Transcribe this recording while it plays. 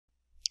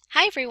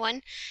Hi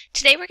everyone!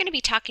 Today we're going to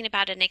be talking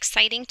about an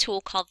exciting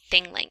tool called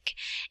Thinglink.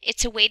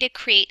 It's a way to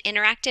create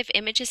interactive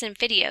images and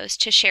videos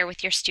to share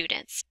with your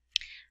students.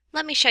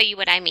 Let me show you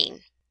what I mean.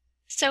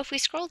 So if we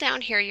scroll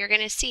down here, you're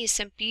going to see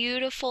some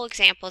beautiful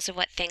examples of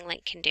what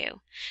Thinglink can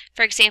do.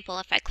 For example,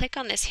 if I click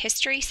on this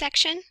history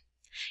section,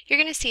 you're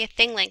going to see a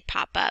Thinglink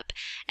pop up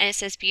and it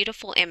says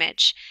beautiful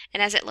image.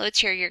 And as it loads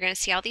here, you're going to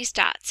see all these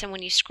dots, and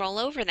when you scroll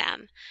over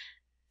them,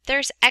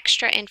 there's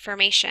extra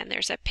information.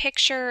 There's a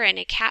picture and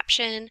a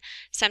caption.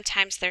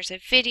 Sometimes there's a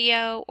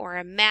video or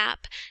a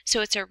map.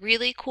 So it's a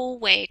really cool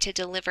way to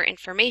deliver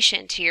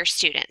information to your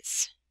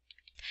students.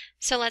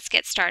 So let's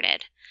get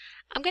started.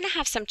 I'm going to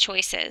have some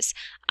choices,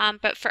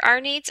 but for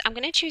our needs, I'm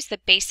going to choose the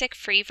basic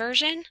free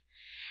version.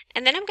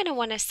 And then I'm going to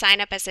want to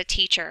sign up as a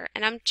teacher,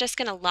 and I'm just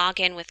going to log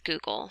in with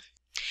Google.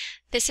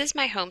 This is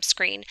my home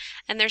screen,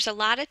 and there's a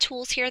lot of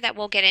tools here that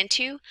we'll get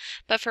into,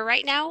 but for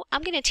right now,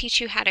 I'm going to teach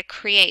you how to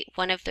create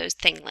one of those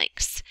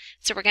Thinglinks.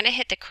 So we're going to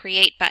hit the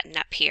Create button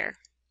up here.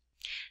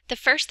 The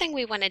first thing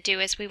we want to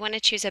do is we want to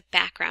choose a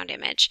background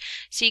image.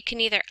 So you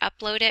can either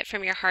upload it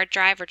from your hard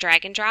drive or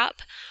drag and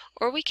drop,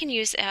 or we can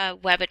use a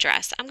web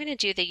address. I'm going to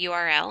do the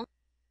URL,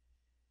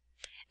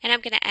 and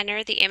I'm going to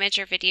enter the image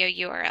or video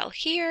URL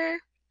here,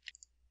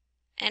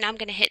 and I'm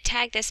going to hit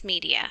tag this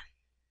media.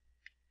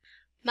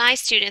 My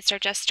students are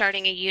just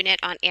starting a unit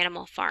on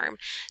Animal Farm,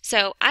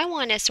 so I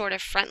want to sort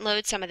of front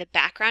load some of the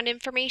background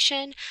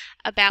information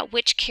about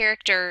which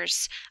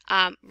characters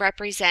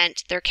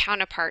represent their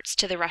counterparts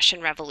to the Russian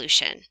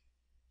Revolution.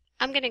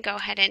 I'm going to go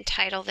ahead and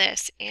title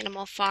this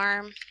Animal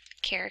Farm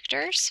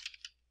Characters,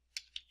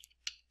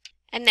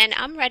 and then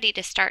I'm ready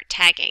to start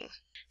tagging.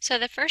 So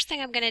the first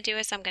thing I'm going to do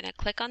is I'm going to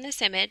click on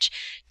this image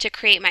to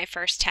create my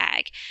first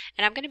tag.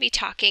 And I'm going to be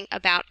talking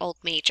about Old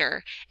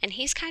Major. And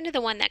he's kind of the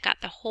one that got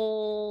the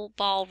whole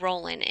ball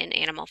rolling in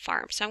Animal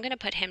Farm. So I'm going to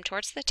put him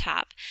towards the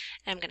top.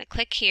 And I'm going to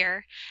click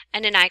here,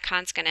 and an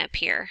icon's going to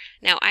appear.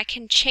 Now I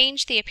can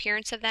change the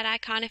appearance of that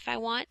icon if I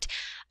want.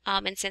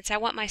 And since I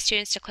want my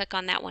students to click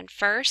on that one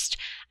first,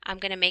 I'm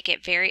going to make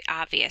it very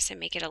obvious and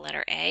make it a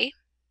letter A.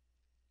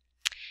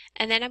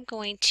 And then I'm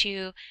going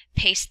to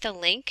paste the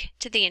link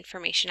to the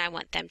information I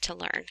want them to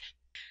learn.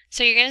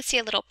 So you're going to see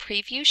a little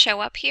preview show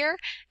up here,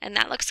 and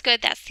that looks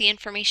good. That's the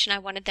information I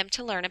wanted them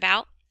to learn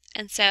about.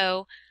 And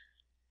so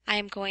I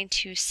am going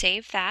to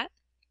save that,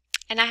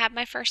 and I have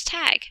my first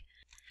tag.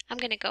 I'm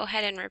going to go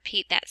ahead and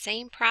repeat that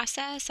same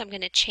process. I'm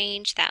going to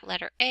change that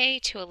letter A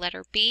to a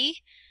letter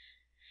B,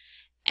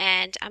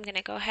 and I'm going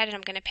to go ahead and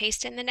I'm going to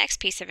paste in the next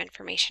piece of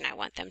information I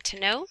want them to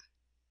know.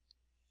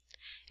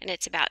 And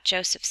it's about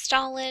Joseph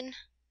Stalin.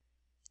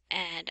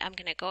 And I'm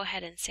going to go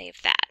ahead and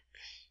save that.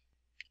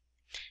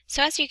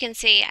 So as you can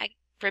see, I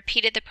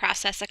repeated the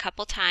process a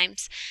couple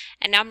times,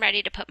 and now I'm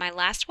ready to put my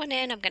last one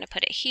in. I'm going to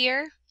put it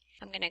here.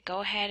 I'm going to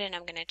go ahead and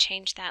I'm going to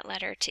change that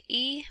letter to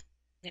E.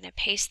 I'm going to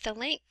paste the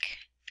link.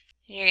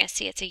 And you're going to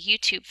see it's a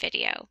YouTube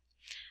video.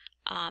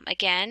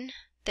 Again,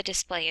 the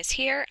display is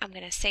here. I'm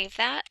going to save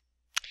that.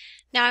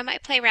 Now I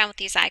might play around with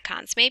these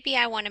icons. Maybe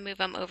I want to move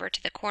them over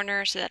to the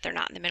corner so that they're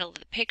not in the middle of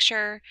the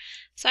picture.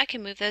 So I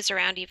can move those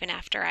around even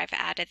after I've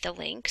added the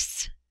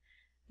links.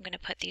 I'm going to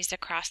put these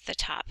across the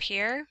top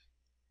here.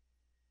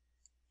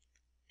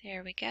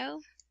 There we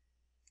go.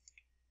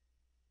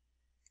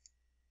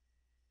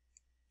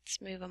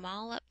 Let's move them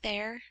all up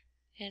there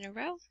in a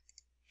row.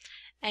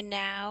 And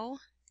now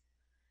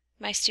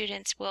my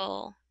students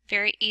will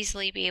very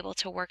easily be able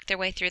to work their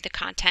way through the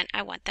content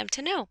I want them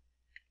to know.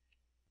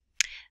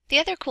 The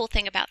other cool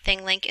thing about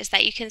Thinglink is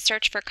that you can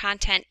search for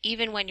content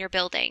even when you're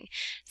building.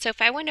 So if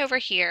I went over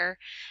here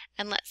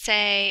and let's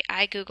say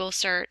I Google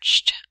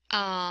searched,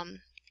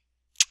 let's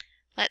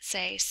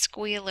say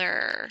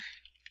Squealer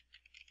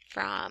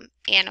from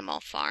Animal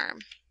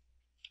Farm,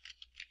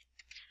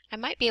 I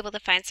might be able to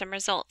find some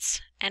results,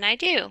 and I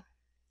do.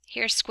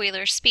 Here's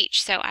Squealer's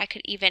speech, so I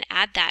could even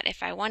add that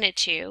if I wanted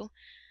to.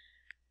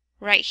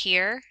 Right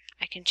here,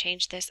 I can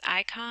change this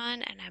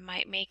icon and I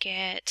might make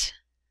it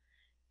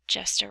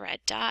just a red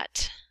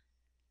dot,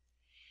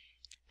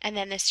 and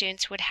then the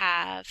students would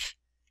have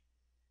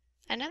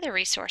another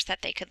resource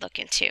that they could look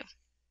into.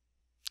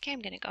 Okay,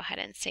 I'm going to go ahead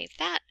and save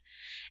that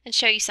and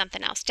show you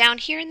something else. Down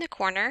here in the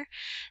corner,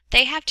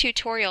 they have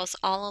tutorials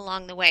all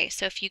along the way.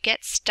 So if you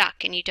get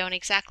stuck and you don't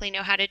exactly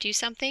know how to do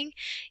something,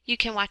 you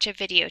can watch a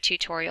video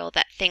tutorial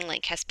that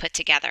Thinglink has put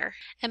together.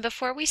 And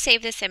before we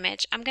save this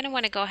image, I'm going to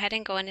want to go ahead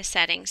and go into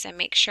settings and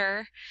make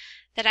sure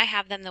that I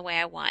have them the way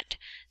I want.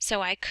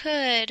 So I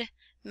could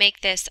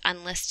make this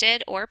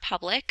unlisted or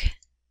public.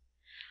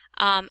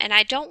 And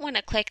I don't want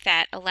to click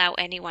that allow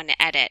anyone to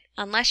edit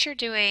unless you're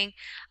doing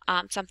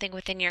something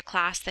within your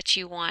class that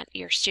you want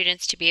your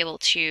students to be able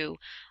to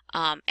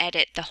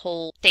edit the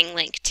whole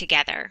Thinglink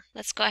together.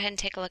 Let's go ahead and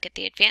take a look at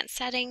the advanced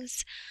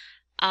settings.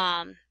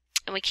 And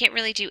we can't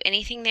really do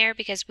anything there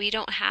because we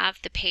don't have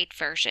the paid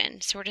version.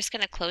 So we're just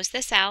going to close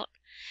this out,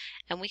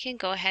 and we can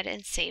go ahead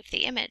and save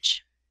the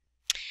image.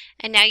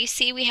 And now you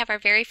see we have our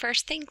very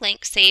first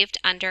Thinglink saved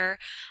under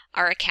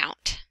our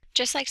account.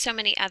 Just like so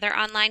many other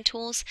online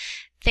tools,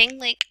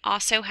 Thinglink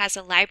also has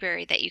a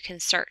library that you can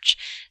search.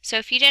 So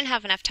if you didn't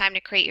have enough time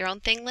to create your own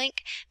Thinglink,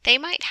 they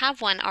might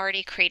have one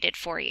already created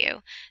for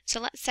you. So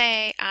let's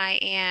say I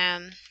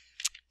am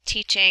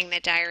teaching the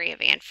Diary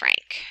of Anne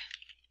Frank.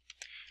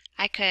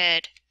 I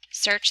could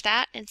search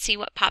that and see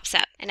what pops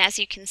up. And as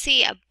you can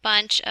see, a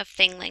bunch of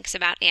Thinglinks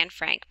about Anne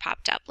Frank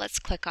popped up. Let's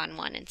click on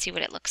one and see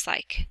what it looks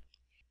like.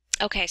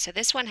 Okay, so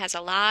this one has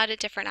a lot of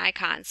different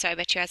icons, so I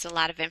bet you it has a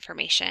lot of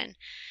information.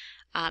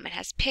 It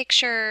has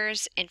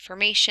pictures,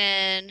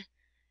 information,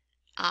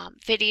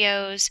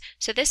 videos.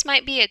 So this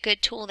might be a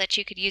good tool that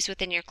you could use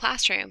within your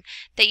classroom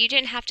that you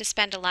didn't have to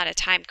spend a lot of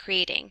time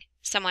creating.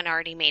 Someone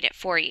already made it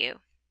for you.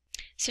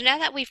 So now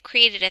that we've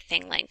created a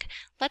Thinglink,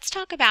 let's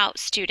talk about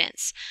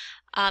students.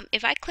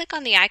 If I click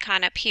on the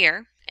icon up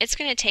here, it's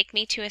going to take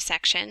me to a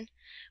section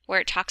where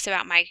it talks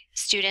about my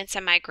students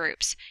and my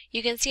groups.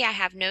 You can see I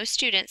have no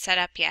students set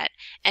up yet,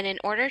 and in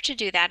order to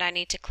do that I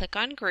need to click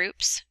on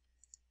Groups,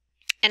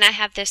 and I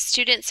have this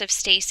Students of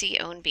Stacy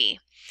Ownby.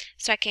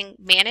 So I can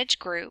manage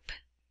group,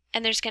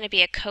 and there's going to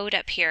be a code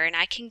up here, and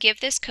I can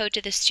give this code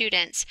to the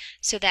students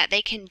so that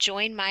they can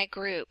join my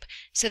group,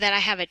 so that I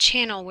have a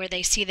channel where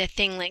they see the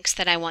Thinglinks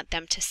that I want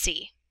them to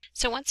see.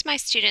 So once my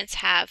students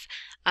have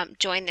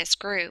joined this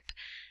group,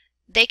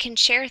 they can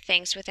share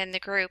things within the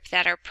group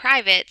that are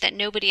private that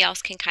nobody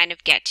else can kind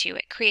of get to.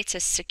 It creates a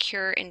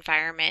secure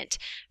environment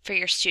for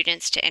your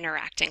students to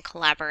interact and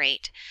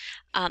collaborate.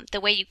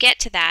 The way you get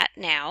to that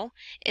now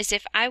is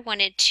if I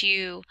wanted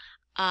to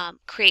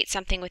create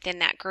something within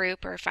that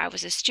group, or if I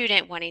was a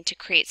student wanting to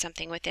create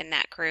something within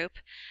that group,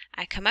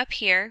 I come up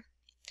here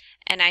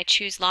and I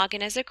choose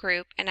Login as a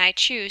group, and I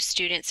choose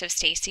Students of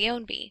Stacy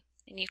Ownby.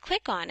 And you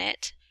click on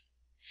it,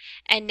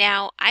 and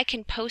now I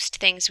can post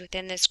things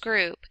within this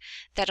group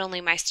that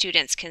only my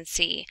students can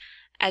see,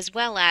 as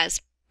well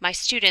as my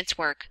students'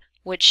 work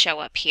would show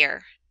up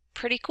here.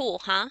 Pretty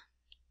cool, huh?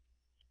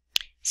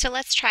 So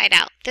let's try it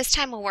out. This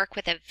time we'll work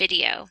with a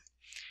video.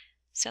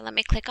 So let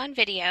me click on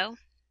video.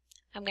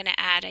 I'm going to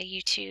add a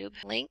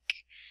YouTube link,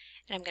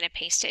 and I'm going to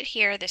paste it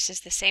here. This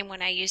is the same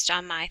one I used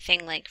on my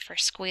Thinglink for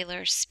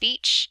Squealer's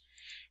speech.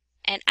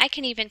 And I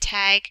can even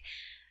tag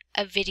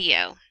a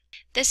video.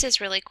 This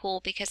is really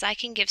cool because I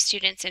can give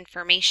students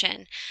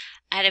information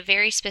at a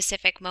very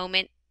specific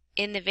moment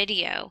in the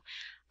video,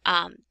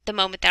 the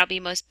moment that'll be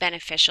most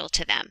beneficial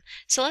to them.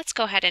 So let's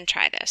go ahead and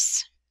try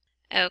this.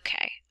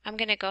 Okay, I'm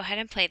going to go ahead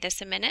and play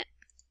this a minute.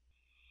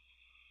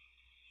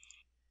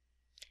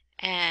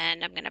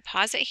 And I'm going to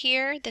pause it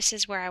here. This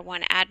is where I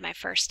want to add my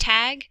first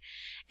tag,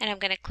 and I'm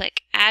going to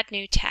click Add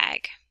New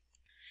Tag.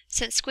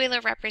 Since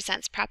Squealer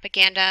represents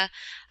propaganda,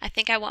 I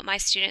think I want my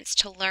students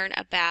to learn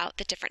about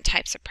the different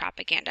types of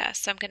propaganda.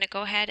 So I'm going to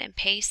go ahead and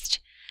paste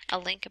a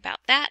link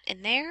about that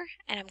in there,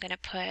 and I'm going to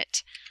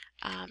put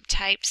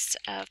types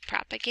of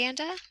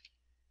propaganda,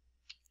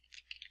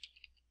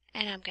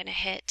 and I'm going to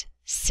hit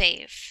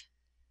Save.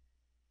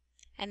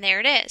 And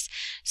there it is.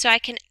 So I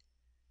can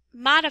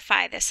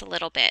modify this a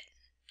little bit.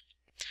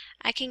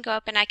 I can go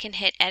up and I can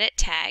hit Edit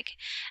Tag,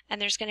 and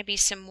there's going to be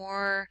some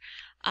more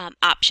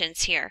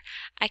options here.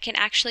 I can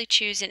actually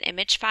choose an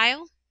image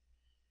file,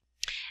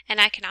 and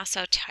I can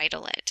also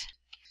title it.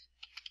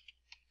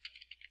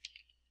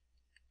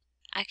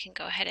 I can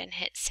go ahead and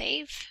hit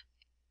Save,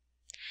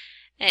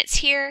 and it's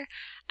here.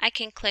 I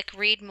can click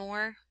Read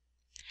More,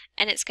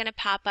 and it's going to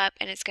pop up,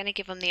 and it's going to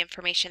give them the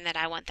information that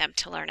I want them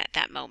to learn at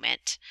that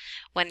moment.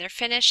 When they're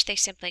finished, they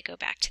simply go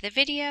back to the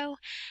video,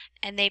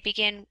 and they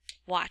begin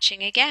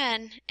watching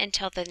again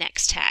until the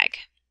next tag.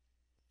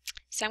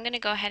 So I'm going to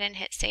go ahead and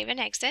hit Save and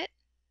Exit.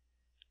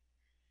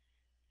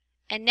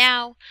 And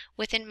now,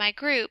 within my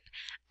group,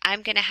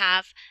 I'm going to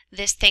have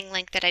this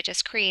Thinglink that I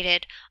just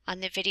created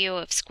on the video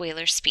of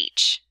Squealer's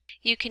speech.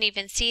 You can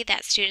even see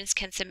that students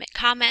can submit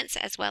comments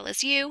as well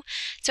as you,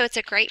 so it's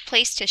a great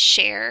place to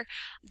share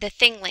the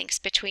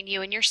Thinglinks between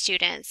you and your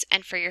students,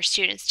 and for your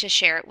students to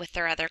share it with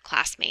their other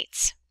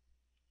classmates.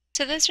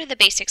 So those are the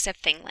basics of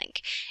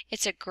Thinglink.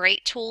 It's a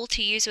great tool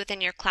to use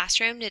within your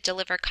classroom to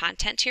deliver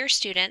content to your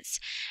students,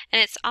 and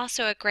it's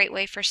also a great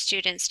way for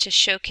students to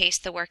showcase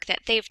the work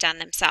that they've done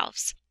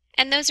themselves.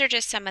 And those are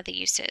just some of the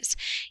uses.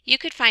 You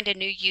could find a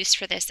new use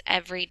for this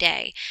every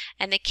day,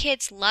 and the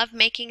kids love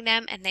making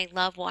them, and they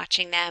love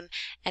watching them,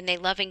 and they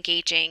love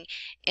engaging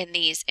in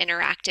these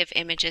interactive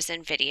images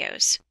and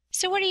videos.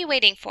 So what are you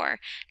waiting for?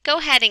 Go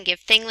ahead and give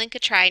Thinglink a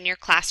try in your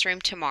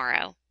classroom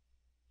tomorrow.